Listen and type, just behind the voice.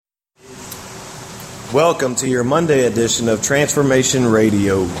Welcome to your Monday edition of Transformation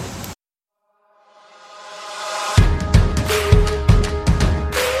Radio.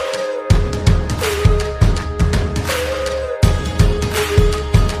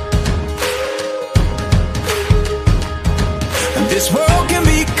 This world can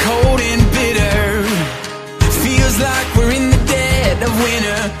be cold and bitter. Feels like we're in the dead of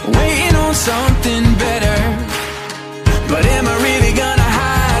winter, waiting on something better. But am I really gonna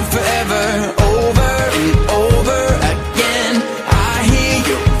hide forever? Over and over again, I hear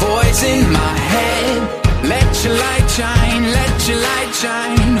your voice in my head. Let your light shine, let your light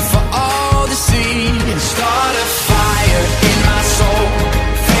shine for all to see. Start a fire in my soul,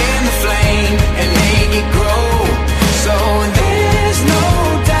 fan the flame and make it grow. So there's no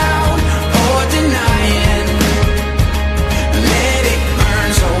doubt or denying. Let it burn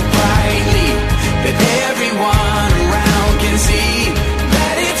so brightly that everyone around can see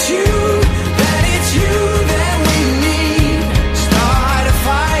that it's you that we need. Start a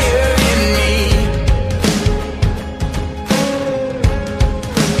fire in me.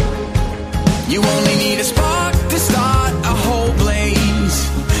 You only need a spark to start a whole blaze.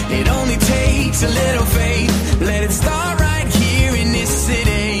 It only takes a little faith. Let it start right here in this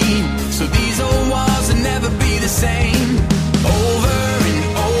city, so these old walls will never be the same. Over and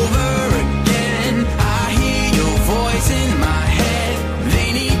over again, I hear your voice in my head.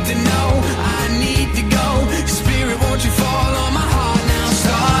 They need to know, I need to go. Spirit, won't you fall on my heart now?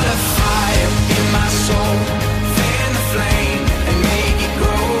 Start a fire in my soul, fan the flame and make it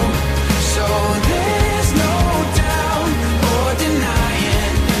grow. So there's no doubt or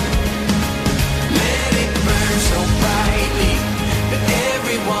denying. Let it burn so brightly that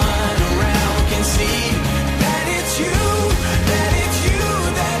everyone around can see that it's you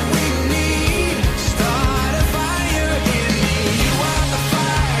that we need. Start a fire in me. You are the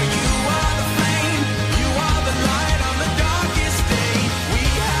fire, you are the flame, you are the light on the darkest day. We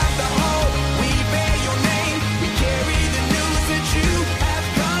have the hope, we bear your name, we carry the news that you have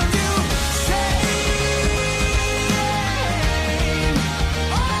come to save.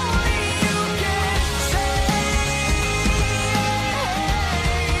 Only you can save.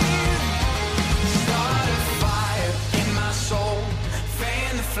 Start a fire in my soul,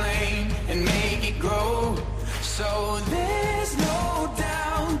 fan the flame and make it grow. So there's no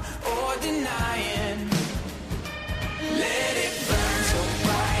doubt or denying. Let it burn so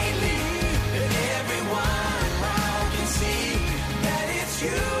brightly that everyone around can see that it's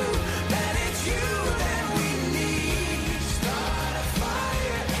you that we need. Start a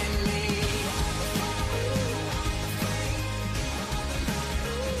fire in me.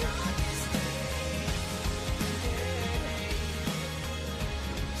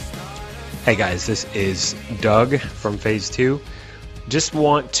 Hey guys, this is Doug from Phase 2. Just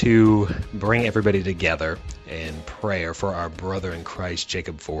want to bring everybody together in prayer for our brother in Christ,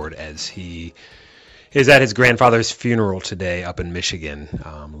 Jacob Ford, as he is at his grandfather's funeral today up in Michigan,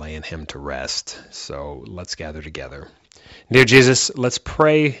 laying him to rest. So let's gather together. Dear Jesus, let's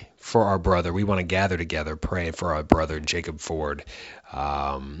pray for our brother. We want to gather together, pray for our brother, Jacob Ford.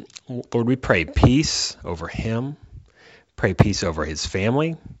 Lord, we pray peace over him, pray peace over his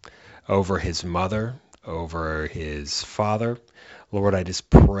family, over his mother, over his father. Lord, I just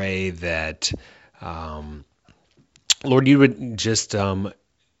pray that, Lord, you would just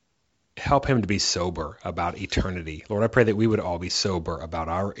help him to be sober about eternity. Lord, I pray that we would all be sober about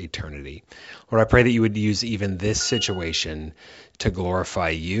our eternity. Lord, I pray that you would use even this situation to glorify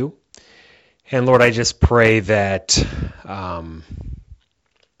you. And Lord, I just pray that,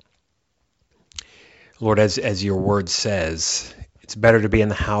 Lord, as your word says, it's better to be in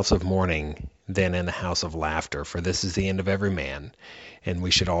the house of mourning than in the house of laughter, for this is the end of every man, and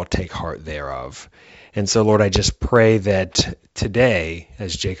we should all take heart thereof. And so, Lord, I just pray that today,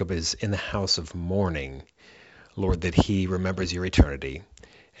 as Jacob is in the house of mourning, Lord, that he remembers your eternity,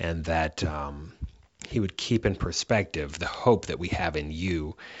 and that he would keep in perspective the hope that we have in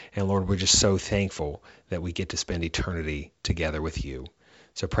you. And Lord, we're just so thankful that we get to spend eternity together with you.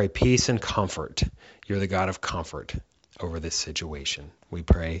 So pray peace and comfort. You're the God of comfort over this situation. We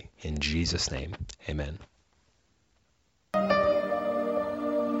pray in Jesus' name. Amen.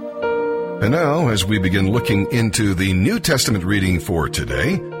 And now, as we begin looking into the New Testament reading for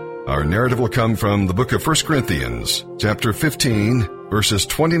today, our narrative will come from the book of 1 Corinthians, chapter 15, verses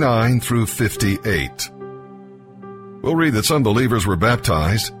 29 through 58. We'll read that some believers were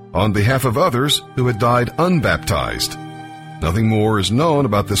baptized on behalf of others who had died unbaptized. Nothing more is known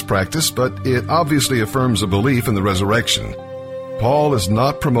about this practice, but it obviously affirms a belief in the resurrection. Paul is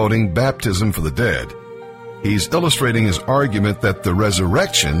not promoting baptism for the dead. He's illustrating his argument that the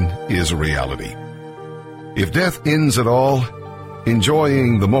resurrection is a reality. If death ends at all,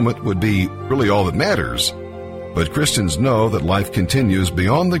 enjoying the moment would be really all that matters. But Christians know that life continues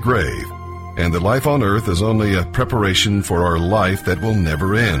beyond the grave, and that life on earth is only a preparation for our life that will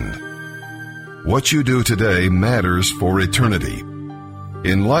never end. What you do today matters for eternity.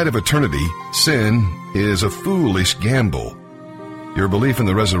 In light of eternity, sin is a foolish gamble. Your belief in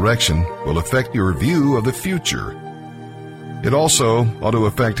the resurrection will affect your view of the future. It also ought to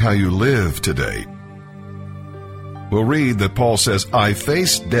affect how you live today. We'll read that Paul says, I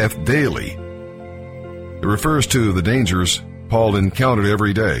face death daily. It refers to the dangers Paul encountered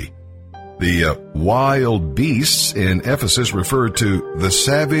every day. The wild beasts in Ephesus referred to the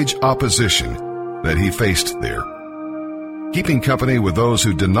savage opposition that he faced there. Keeping company with those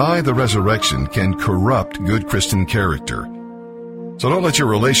who deny the resurrection can corrupt good Christian character. So don't let your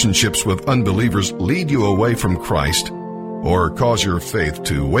relationships with unbelievers lead you away from Christ or cause your faith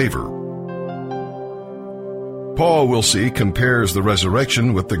to waver. Paul, we'll see, compares the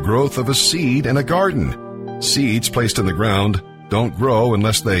resurrection with the growth of a seed in a garden. Seeds placed in the ground don't grow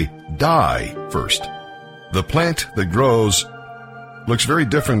unless they die first. The plant that grows looks very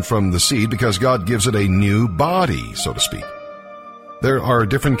different from the seed because God gives it a new body, so to speak. There are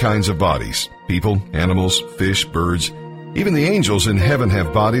different kinds of bodies: people, animals, fish, birds. Even the angels in heaven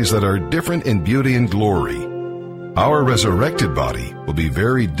have bodies that are different in beauty and glory. Our resurrected body will be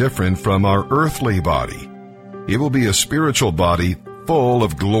very different from our earthly body. It will be a spiritual body full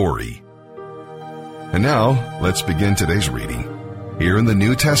of glory. And now, let's begin today's reading here in the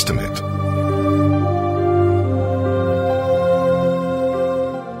New Testament.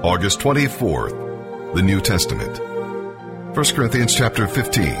 August 24th, the New Testament. 1 Corinthians chapter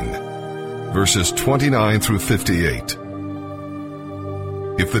 15, verses 29 through 58.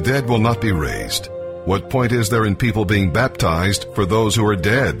 If the dead will not be raised, what point is there in people being baptized for those who are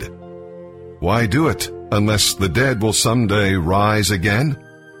dead? Why do it, unless the dead will someday rise again?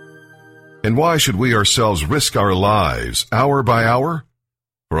 And why should we ourselves risk our lives hour by hour?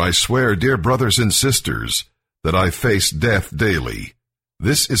 For I swear, dear brothers and sisters, that I face death daily.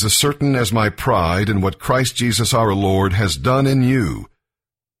 This is as certain as my pride in what Christ Jesus our Lord has done in you.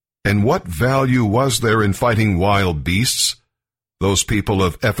 And what value was there in fighting wild beasts, those people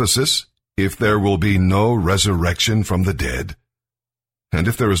of Ephesus, if there will be no resurrection from the dead? And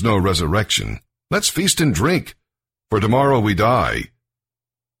if there is no resurrection, let's feast and drink, for tomorrow we die.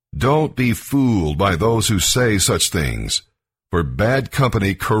 Don't be fooled by those who say such things, for bad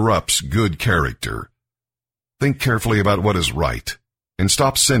company corrupts good character. Think carefully about what is right, and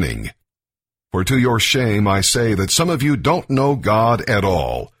stop sinning. For to your shame I say that some of you don't know God at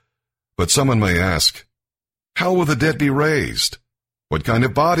all. But someone may ask, how will the dead be raised? What kind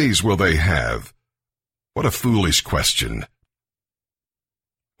of bodies will they have? What a foolish question.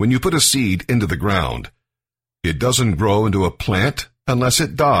 When you put a seed into the ground, it doesn't grow into a plant unless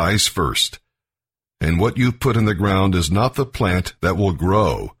it dies first. And what you put in the ground is not the plant that will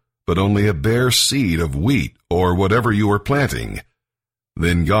grow, but only a bare seed of wheat or whatever you are planting.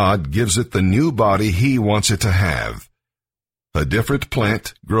 Then God gives it the new body He wants it to have. A different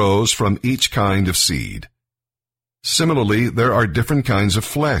plant grows from each kind of seed. Similarly, there are different kinds of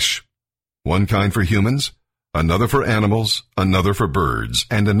flesh. One kind for humans, another for animals, another for birds,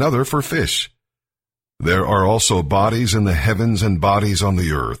 and another for fish. There are also bodies in the heavens and bodies on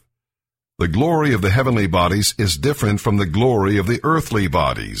the earth. The glory of the heavenly bodies is different from the glory of the earthly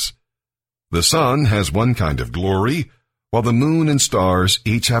bodies. The sun has one kind of glory, while the moon and stars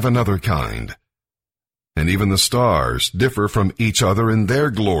each have another kind. And even the stars differ from each other in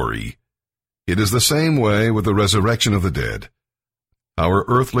their glory. It is the same way with the resurrection of the dead. Our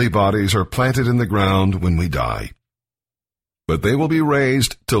earthly bodies are planted in the ground when we die, but they will be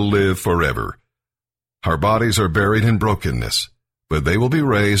raised to live forever. Our bodies are buried in brokenness, but they will be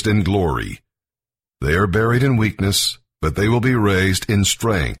raised in glory. They are buried in weakness, but they will be raised in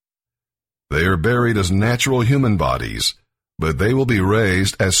strength. They are buried as natural human bodies, but they will be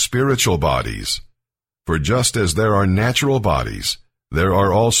raised as spiritual bodies. For just as there are natural bodies, there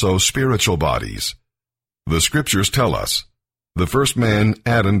are also spiritual bodies. The Scriptures tell us, the first man,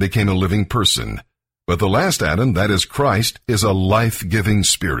 Adam, became a living person, but the last Adam, that is Christ, is a life-giving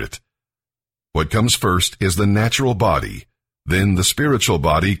spirit. What comes first is the natural body, then the spiritual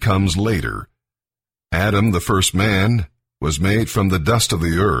body comes later. Adam, the first man, was made from the dust of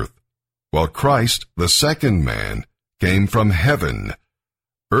the earth, while Christ, the second man, came from heaven.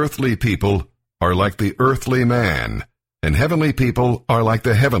 Earthly people are like the earthly man, and heavenly people are like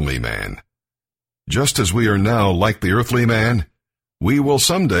the heavenly man. Just as we are now like the earthly man, we will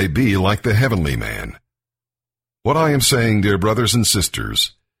someday be like the heavenly man. What I am saying, dear brothers and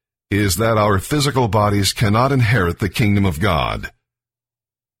sisters, is that our physical bodies cannot inherit the kingdom of God.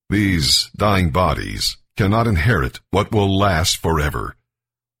 These dying bodies cannot inherit what will last forever.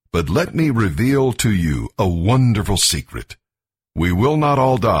 But let me reveal to you a wonderful secret. We will not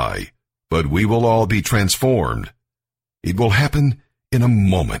all die, but we will all be transformed. It will happen in a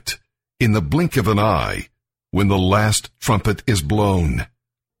moment, in the blink of an eye, when the last trumpet is blown.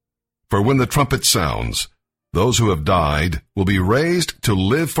 For when the trumpet sounds, those who have died will be raised to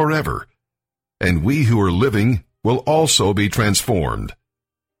live forever, and we who are living will also be transformed.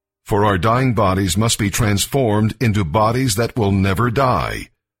 For our dying bodies must be transformed into bodies that will never die.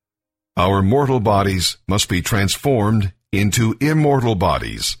 Our mortal bodies must be transformed into immortal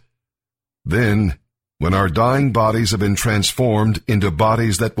bodies. Then, when our dying bodies have been transformed into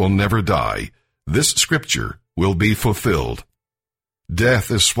bodies that will never die, this scripture will be fulfilled. Death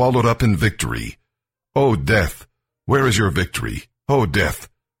is swallowed up in victory. O death, where is your victory? O death,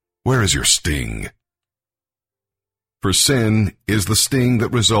 where is your sting? For sin is the sting that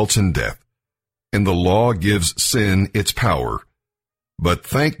results in death, and the law gives sin its power. But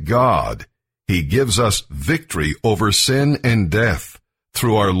thank God, He gives us victory over sin and death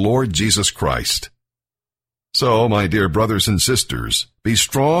through our Lord Jesus Christ. So, my dear brothers and sisters, be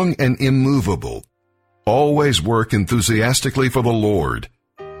strong and immovable. Always work enthusiastically for the Lord,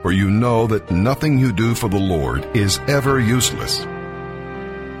 for you know that nothing you do for the Lord is ever useless.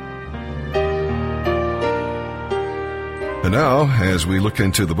 And now, as we look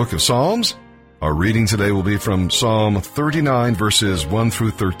into the book of Psalms, our reading today will be from Psalm 39, verses 1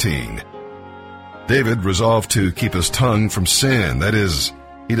 through 13. David resolved to keep his tongue from sin. That is,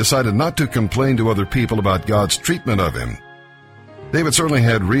 he decided not to complain to other people about God's treatment of him. David certainly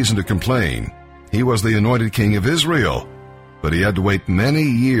had reason to complain. He was the anointed king of Israel, but he had to wait many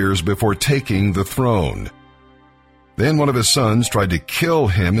years before taking the throne. Then one of his sons tried to kill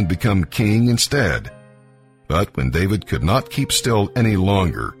him and become king instead. But when David could not keep still any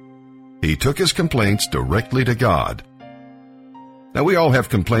longer, he took his complaints directly to God. Now, we all have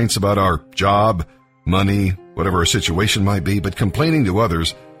complaints about our job, money, whatever our situation might be, but complaining to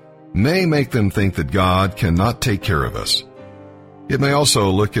others may make them think that God cannot take care of us. It may also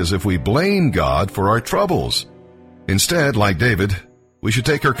look as if we blame God for our troubles. Instead, like David, we should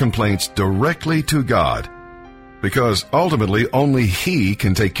take our complaints directly to God, because ultimately only He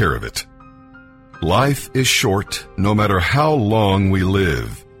can take care of it. Life is short, no matter how long we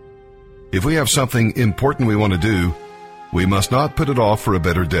live. If we have something important we want to do, we must not put it off for a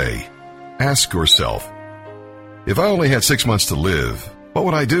better day. Ask yourself, if I only had 6 months to live, what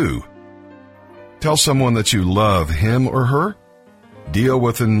would I do? Tell someone that you love him or her? Deal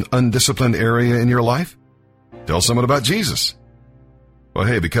with an undisciplined area in your life? Tell someone about Jesus. Well,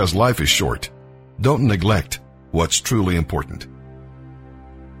 hey, because life is short, don't neglect what's truly important.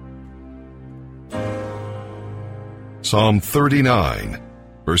 Psalm 39,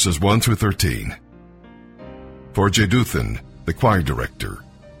 verses 1 through 13. For Jeduthun, the choir director,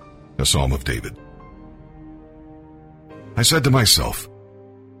 a psalm of David. I said to myself,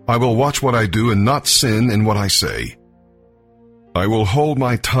 I will watch what I do and not sin in what I say. I will hold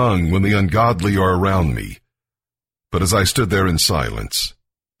my tongue when the ungodly are around me. But as I stood there in silence,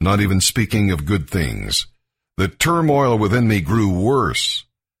 not even speaking of good things, the turmoil within me grew worse.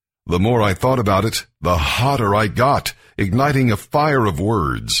 The more I thought about it, the hotter I got, igniting a fire of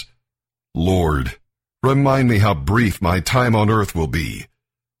words. Lord, remind me how brief my time on earth will be.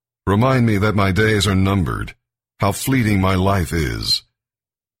 Remind me that my days are numbered, how fleeting my life is.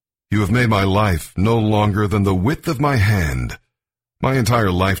 You have made my life no longer than the width of my hand. My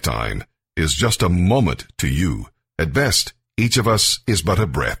entire lifetime is just a moment to you. At best, each of us is but a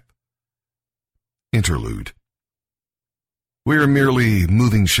breath. Interlude. We are merely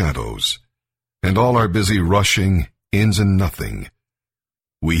moving shadows, and all our busy rushing ends in nothing.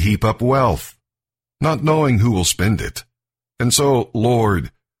 We heap up wealth, not knowing who will spend it. And so,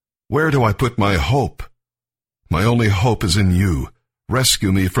 Lord, where do I put my hope? My only hope is in you.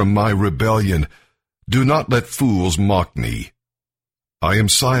 Rescue me from my rebellion. Do not let fools mock me. I am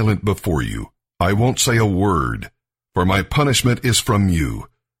silent before you. I won't say a word, for my punishment is from you.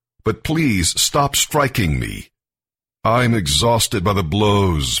 But please stop striking me. I'm exhausted by the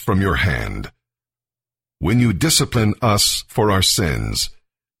blows from your hand. When you discipline us for our sins,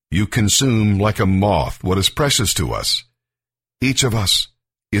 you consume like a moth what is precious to us. Each of us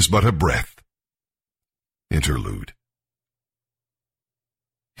is but a breath. Interlude.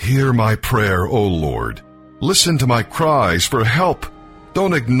 Hear my prayer, O Lord. Listen to my cries for help.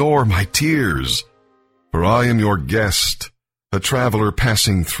 Don't ignore my tears. For I am your guest, a traveler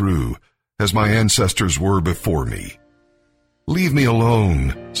passing through, as my ancestors were before me. Leave me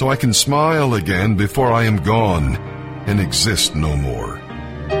alone, so I can smile again before I am gone and exist no more.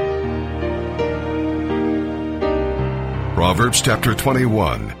 Proverbs chapter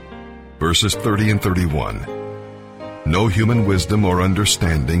 21, verses 30 and 31. No human wisdom or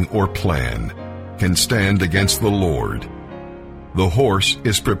understanding or plan can stand against the Lord. The horse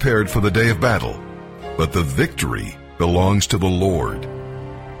is prepared for the day of battle, but the victory belongs to the Lord.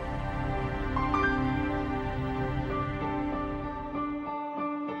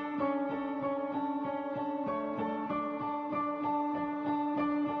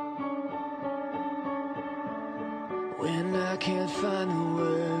 When I can't find the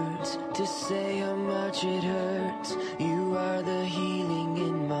words to say how much it hurts, you are the healing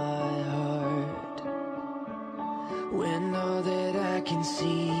in my heart. When all that I can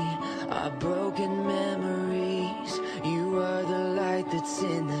see are broken memories, you are the light that's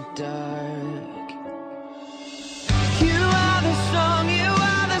in the dark. You are the song, you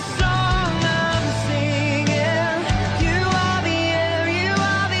are the song I'm singing. You are the air, you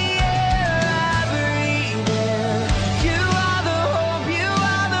are the air I breathe in. You are the hope, you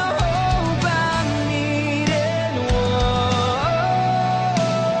are the hope I'm needing. Whoa,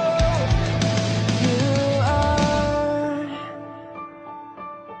 you are.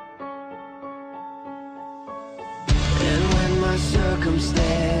 And when my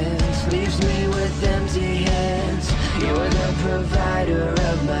circumstance leaves me with empty hands, you're the provider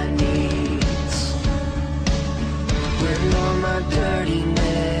of my needs. When all my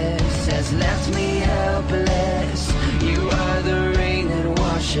dirtiness has left me helpless, you are the rain that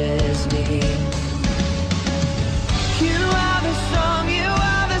washes me. You are the song, you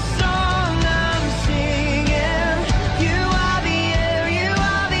are the song I'm singing. You are the air, you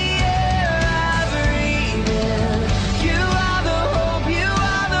are the air I breathe in. You are the hope, you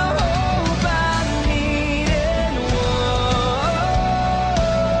are the hope I'm needing. Whoa.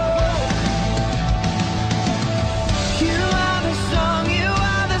 You are the song, you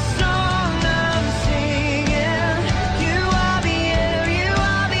are the song I'm singing. You are the air, you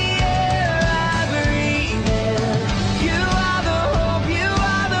are the air I breathe in. You are the hope, you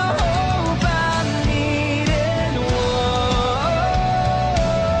are the hope I'm needing. Whoa.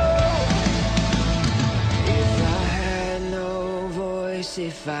 If I had no voice,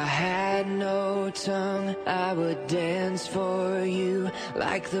 if I had no tongue, I would dance for you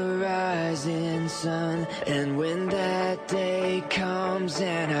like the rising sun. And when that day comes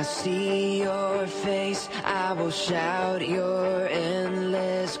and I see your face, I will shout your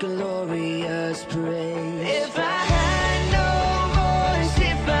endless glorious praise. If I had no voice,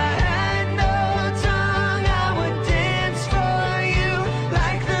 if I had no tongue, I would dance for you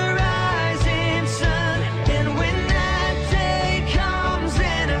like the rising sun. And when that day comes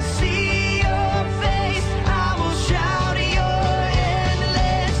and I see your face, I will shout your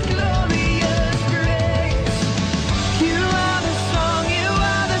endless glorious praise. You are the song, you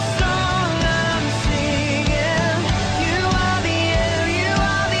are the song I'm singing. You are the air, you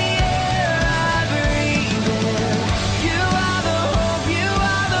are the air I breathe in. You are the hope, you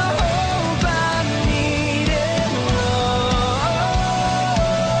are the hope I'm needing. Whoa.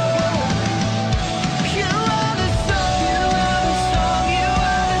 You are the song, you are the song, you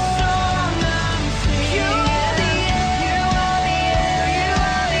are the song I'm singing. You are the air, you are the air, you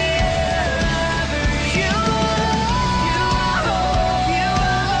are the air I breathe. You are hope, you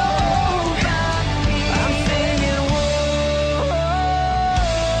are the hope I'm singing. Whoa.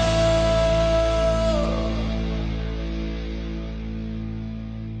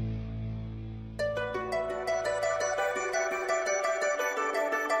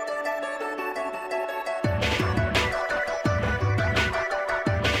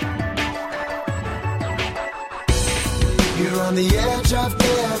 You're on the edge of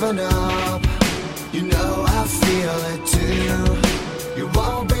giving up. You know I feel it too. You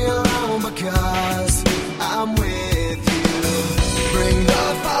won't be alone because I'm with you. Bring the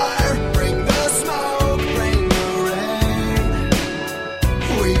fire, bring the smoke, bring the rain.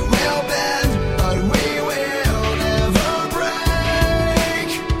 We will bend, but we will never break.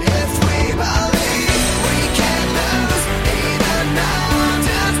 If we believe we can lose, even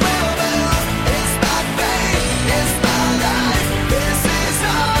mountains will move. It's my faith, it's my life. This is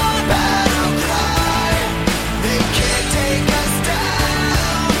our battle cry.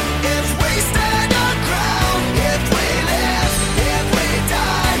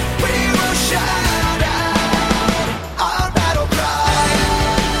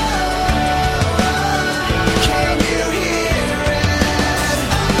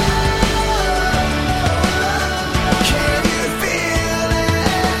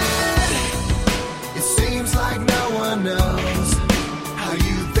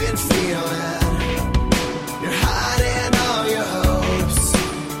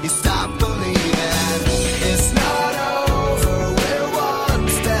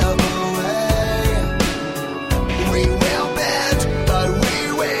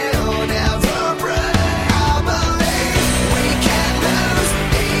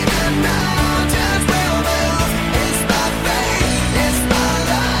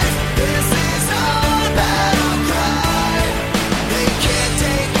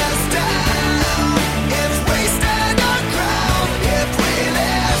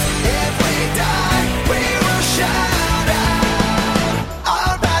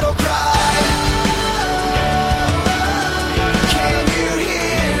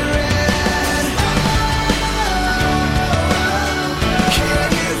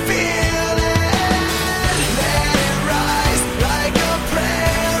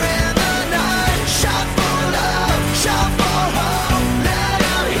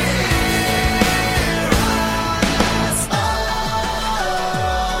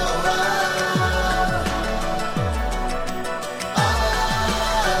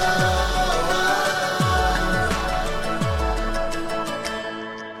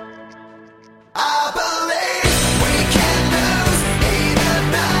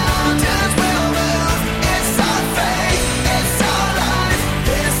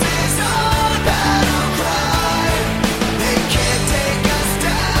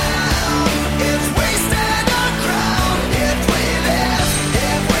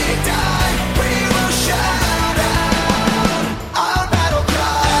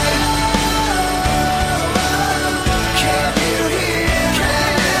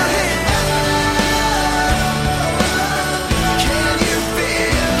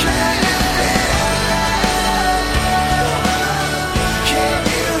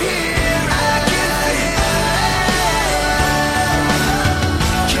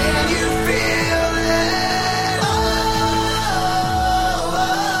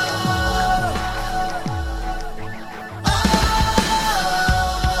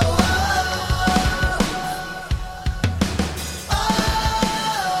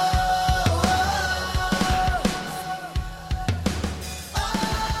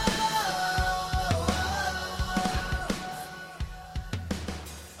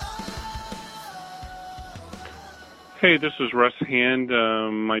 Hey, this is Russ Hand.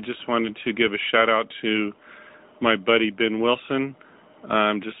 I just wanted to give a shout out to my buddy Ben Wilson.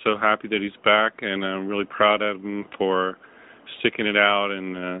 I'm just so happy that he's back, and I'm really proud of him for sticking it out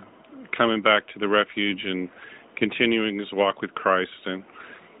and coming back to the refuge and continuing his walk with Christ. And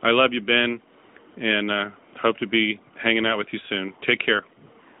I love you, Ben, and hope to be hanging out with you soon. Take care.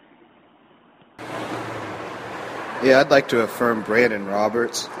 Yeah, I'd like to affirm Brandon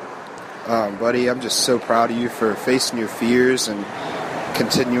Roberts. Buddy, I'm just so proud of you for facing your fears and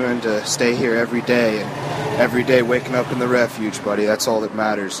continuing to stay here every day, and every day waking up in the refuge, buddy. That's all that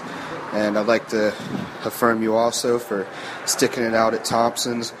matters. And I'd like to affirm you also for sticking it out at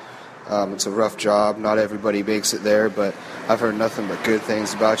Thompson's. It's a rough job. Not everybody makes it there, but I've heard nothing but good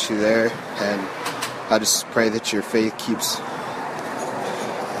things about you there, and I just pray that your faith keeps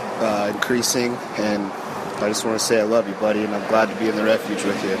increasing, and I just want to say I love you, buddy, and I'm glad to be in the refuge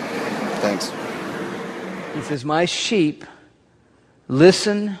with you. Thanks. He says, my sheep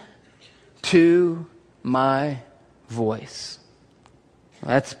listen to my voice. Well,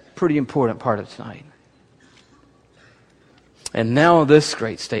 that's a pretty important part of tonight. And now this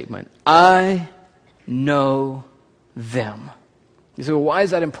great statement, I know them. You say, well, why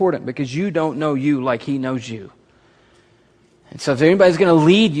is that important? Because you don't know you like he knows you. And so if anybody's going to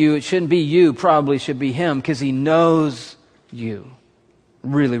lead you, it shouldn't be you, probably should be him, because he knows you.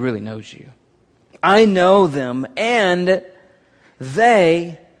 Really, really knows you. I know them, and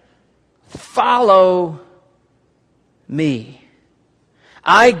they follow me.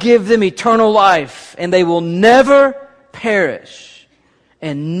 I give them eternal life, and they will never perish.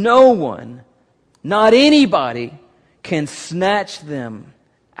 And no one, not anybody, can snatch them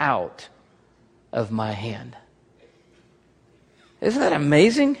out of my hand. Isn't that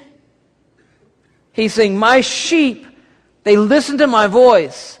amazing? He's saying, my sheep, they listen to my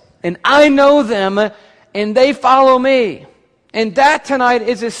voice, and I know them, and they follow me. And that tonight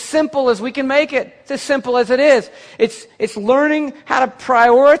is as simple as we can make it. It's as simple as it is. It's learning how to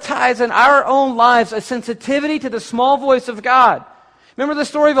prioritize in our own lives a sensitivity to the small voice of God. Remember the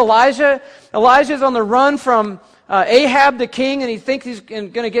story of Elijah? Elijah's on the run from Ahab the king, and he thinks he's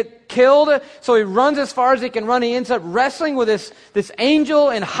going to get killed, so he runs as far as he can run. He ends up wrestling with this angel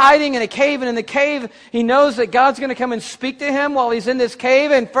and hiding in a cave, and in the cave he knows that God's going to come and speak to him while he's in this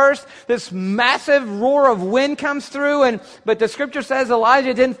cave, and first this massive roar of wind comes through, but the scripture says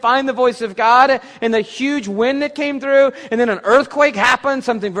Elijah didn't find the voice of God in the huge wind that came through, and then an earthquake happened,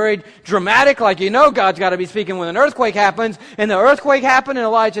 something very dramatic, like God's got to be speaking when an earthquake happens, and the earthquake happened, and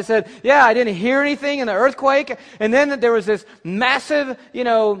Elijah said, yeah, I didn't hear anything in the earthquake, and then there was this massive,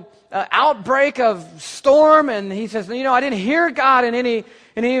 outbreak of storm, and he says, I didn't hear God in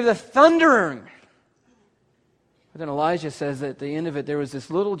any of the thundering. But then Elijah says that at the end of it, there was this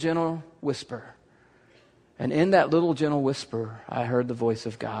little gentle whisper. And in that little gentle whisper, I heard the voice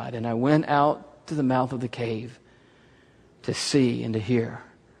of God, and I went out to the mouth of the cave to see and to hear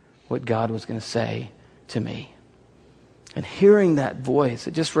what God was going to say to me. And hearing that voice,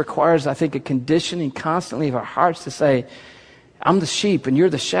 it just requires, I think, a conditioning constantly of our hearts to say, I'm the sheep and you're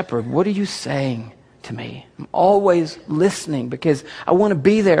the shepherd. What are you saying to me? I'm always listening because I want to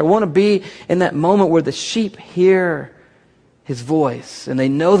be there. I want to be in that moment where the sheep hear his voice and they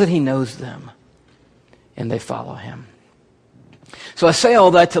know that he knows them and they follow him. So I say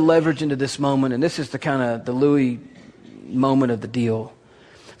all that to leverage into this moment, and this is the kind of the Louis moment of the deal.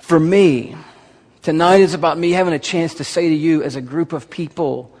 For me, tonight is about me having a chance to say to you as a group of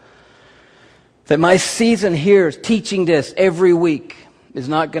people that my season here teaching this every week is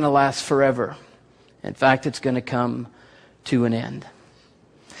not going to last forever. In fact, it's going to come to an end.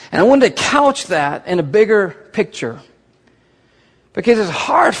 And I wanted to couch that in a bigger picture because it's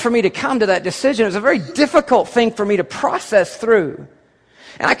hard for me to come to that decision. It was a very difficult thing for me to process through.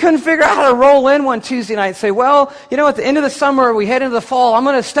 And I couldn't figure out how to roll in one Tuesday night and say, well, at the end of the summer, we head into the fall, I'm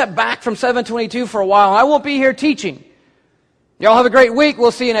going to step back from 722 for a while, and I won't be here teaching. Y'all have a great week. We'll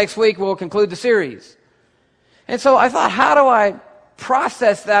see you next week. We'll conclude the series. And so I thought, how do I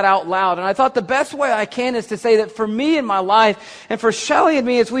process that out loud? And I thought the best way I can is to say that for me in my life, and for Shelley and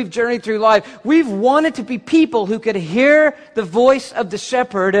me as we've journeyed through life, we've wanted to be people who could hear the voice of the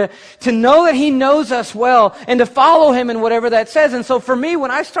shepherd, to know that he knows us well, and to follow him in whatever that says. And so for me, when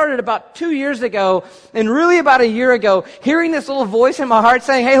I started about 2 years ago, and really about a year ago, hearing this little voice in my heart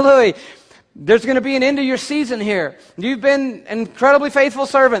saying, hey, Louis, There's going to be an end to your season here. You've been an incredibly faithful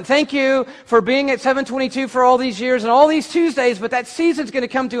servant. Thank you for being at 722 for all these years and all these Tuesdays, but that season's going to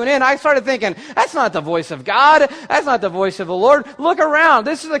come to an end. I started thinking, that's not the voice of God. That's not the voice of the Lord. Look around.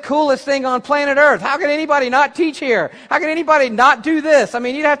 This is the coolest thing on planet Earth. How can anybody not teach here? How can anybody not do this? I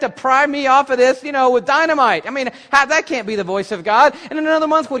mean, you'd have to pry me off of this, with dynamite. I mean, that can't be the voice of God. And then another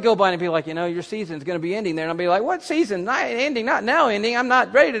month would go by and be like, your season's going to be ending there. And I'll be like, what season? Not ending, not now ending. I'm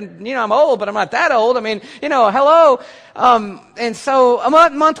not ready to, I'm old, but I'm not that old. I mean, hello. And so a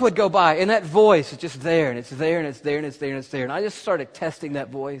month would go by, and that voice is just there, and it's there, and it's there, and it's there, and it's there. And I just started testing that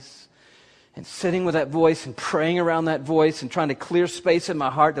voice and sitting with that voice and praying around that voice and trying to clear space in my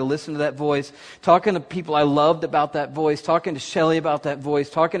heart to listen to that voice, talking to people I loved about that voice, talking to Shelley about that voice,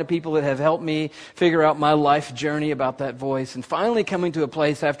 talking to people that have helped me figure out my life journey about that voice, and finally coming to a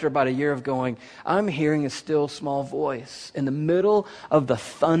place after about a year of going, I'm hearing a still small voice in the middle of the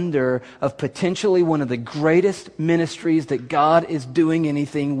thunder of potentially one of the greatest ministries that God is doing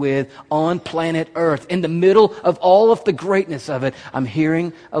anything with on planet Earth. In the middle of all of the greatness of it, I'm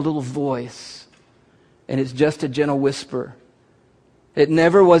hearing a little voice. And it's just a gentle whisper. It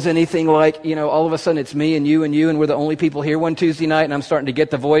never was anything like, all of a sudden it's me, and we're the only people here one Tuesday night, and I'm starting to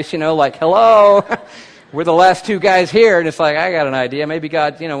get the voice, like, hello, we're the last two guys here, and it's like, I got an idea. Maybe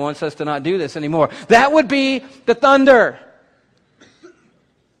God, wants us to not do this anymore. That would be the thunder.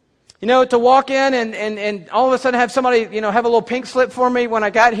 To walk in and all of a sudden have somebody, have a little pink slip for me when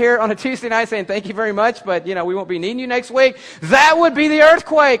I got here on a Tuesday night saying, thank you very much, but, we won't be needing you next week. That would be the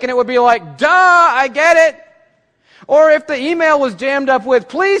earthquake, and it would be like, duh, I get it. Or if the email was jammed up with,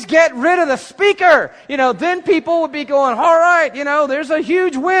 please get rid of the speaker, then people would be going, all right, there's a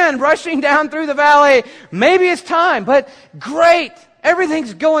huge wind rushing down through the valley. Maybe it's time, but great.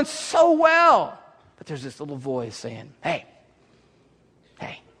 Everything's going so well. But there's this little voice saying, hey,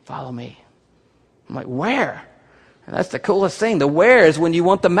 follow me. I'm like, where? And that's the coolest thing. The where is when you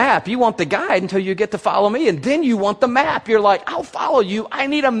want the map. You want the guide until you get to follow me, and then you want the map. You're like, I'll follow you. I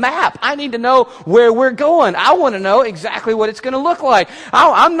need a map. I need to know where we're going. I want to know exactly what it's going to look like.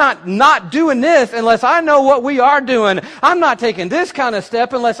 I'm not doing this unless I know what we are doing. I'm not taking this kind of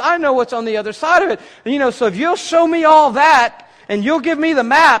step unless I know what's on the other side of it. And, so if you'll show me all that and you'll give me the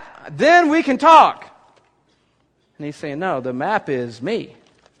map, then we can talk. And he's saying, no, the map is me.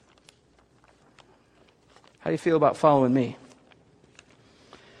 How do you feel about following me?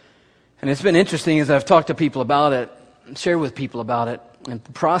 And it's been interesting as I've talked to people about it, shared with people about it, and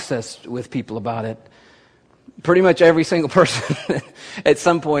processed with people about it. Pretty much every single person at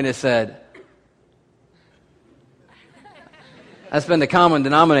some point has said, that's been the common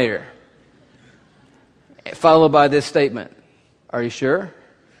denominator. Followed by this statement, are you sure?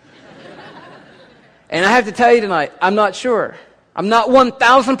 And I have to tell you tonight, I'm not sure. I'm not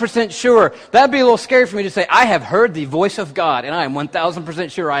 1,000% sure. That'd be a little scary for me to say, I have heard the voice of God, and I am 1,000%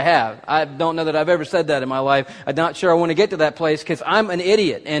 sure I have. I don't know that I've ever said that in my life. I'm not sure I want to get to that place because I'm an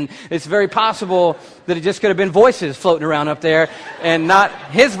idiot, and it's very possible that it just could have been voices floating around up there, and not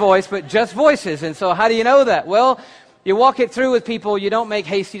his voice, but just voices. And so how do you know that? Well, you walk it through with people. You don't make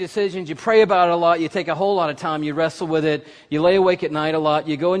hasty decisions. You pray about it a lot. You take a whole lot of time. You wrestle with it. You lay awake at night a lot.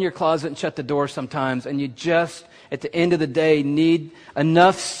 You go in your closet and shut the door sometimes, and you just, at the end of the day, need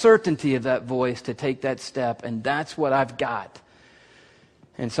enough certainty of that voice to take that step, and that's what I've got.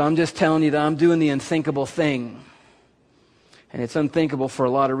 And so I'm just telling you that I'm doing the unthinkable thing, and it's unthinkable for a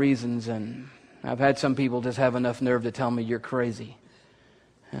lot of reasons, and I've had some people just have enough nerve to tell me, you're crazy.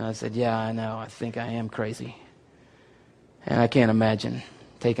 And I said, yeah, I know, I think I am crazy, and I can't imagine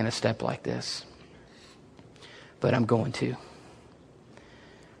taking a step like this, but I'm going to,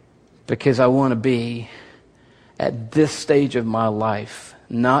 because I want to be, at this stage of my life,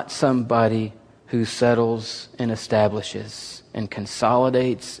 not somebody who settles and establishes and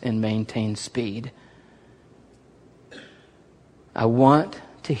consolidates and maintains speed. I want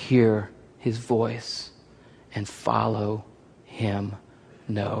to hear his voice and follow him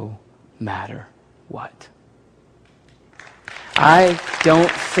no matter what. I don't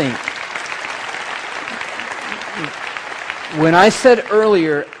think, when I said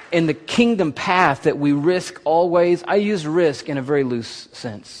earlier, in the kingdom path that we risk always, I use risk in a very loose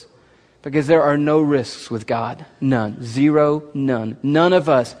sense. Because there are no risks with God. None. Zero, none. None of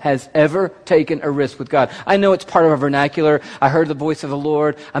us has ever taken a risk with God. I know it's part of our vernacular. I heard the voice of the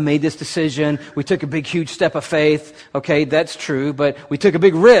Lord. I made this decision. We took a big, huge step of faith. Okay, that's true. But we took a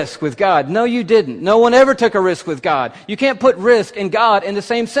big risk with God. No, you didn't. No one ever took a risk with God. You can't put risk and God in the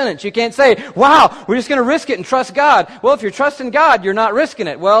same sentence. You can't say, wow, we're just going to risk it and trust God. Well, if you're trusting God, you're not risking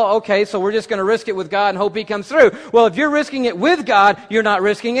it. Well, okay, so we're just going to risk it with God and hope He comes through. Well, if you're risking it with God, you're not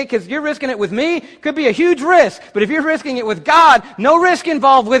risking it because you're risking it with me, could be a huge risk. But if you're risking it with God, no risk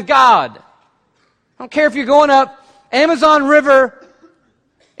involved with God. I don't care if you're going up Amazon River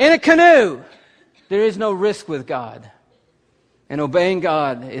in a canoe. There is no risk with God. And obeying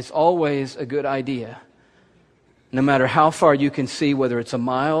God is always a good idea, no matter how far you can see, whether it's a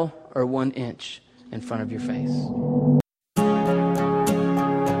mile or 1 inch in front of your face.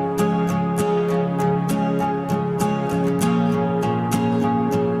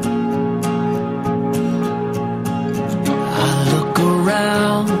 I look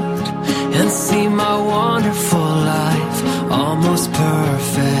around and see my wonderful life, almost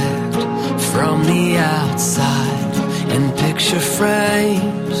perfect from the outside. In picture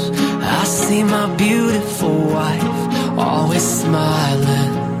frames, I see my beautiful wife, always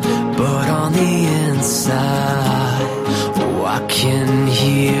smiling, but on the inside, oh, I can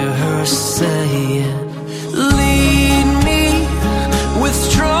hear her say,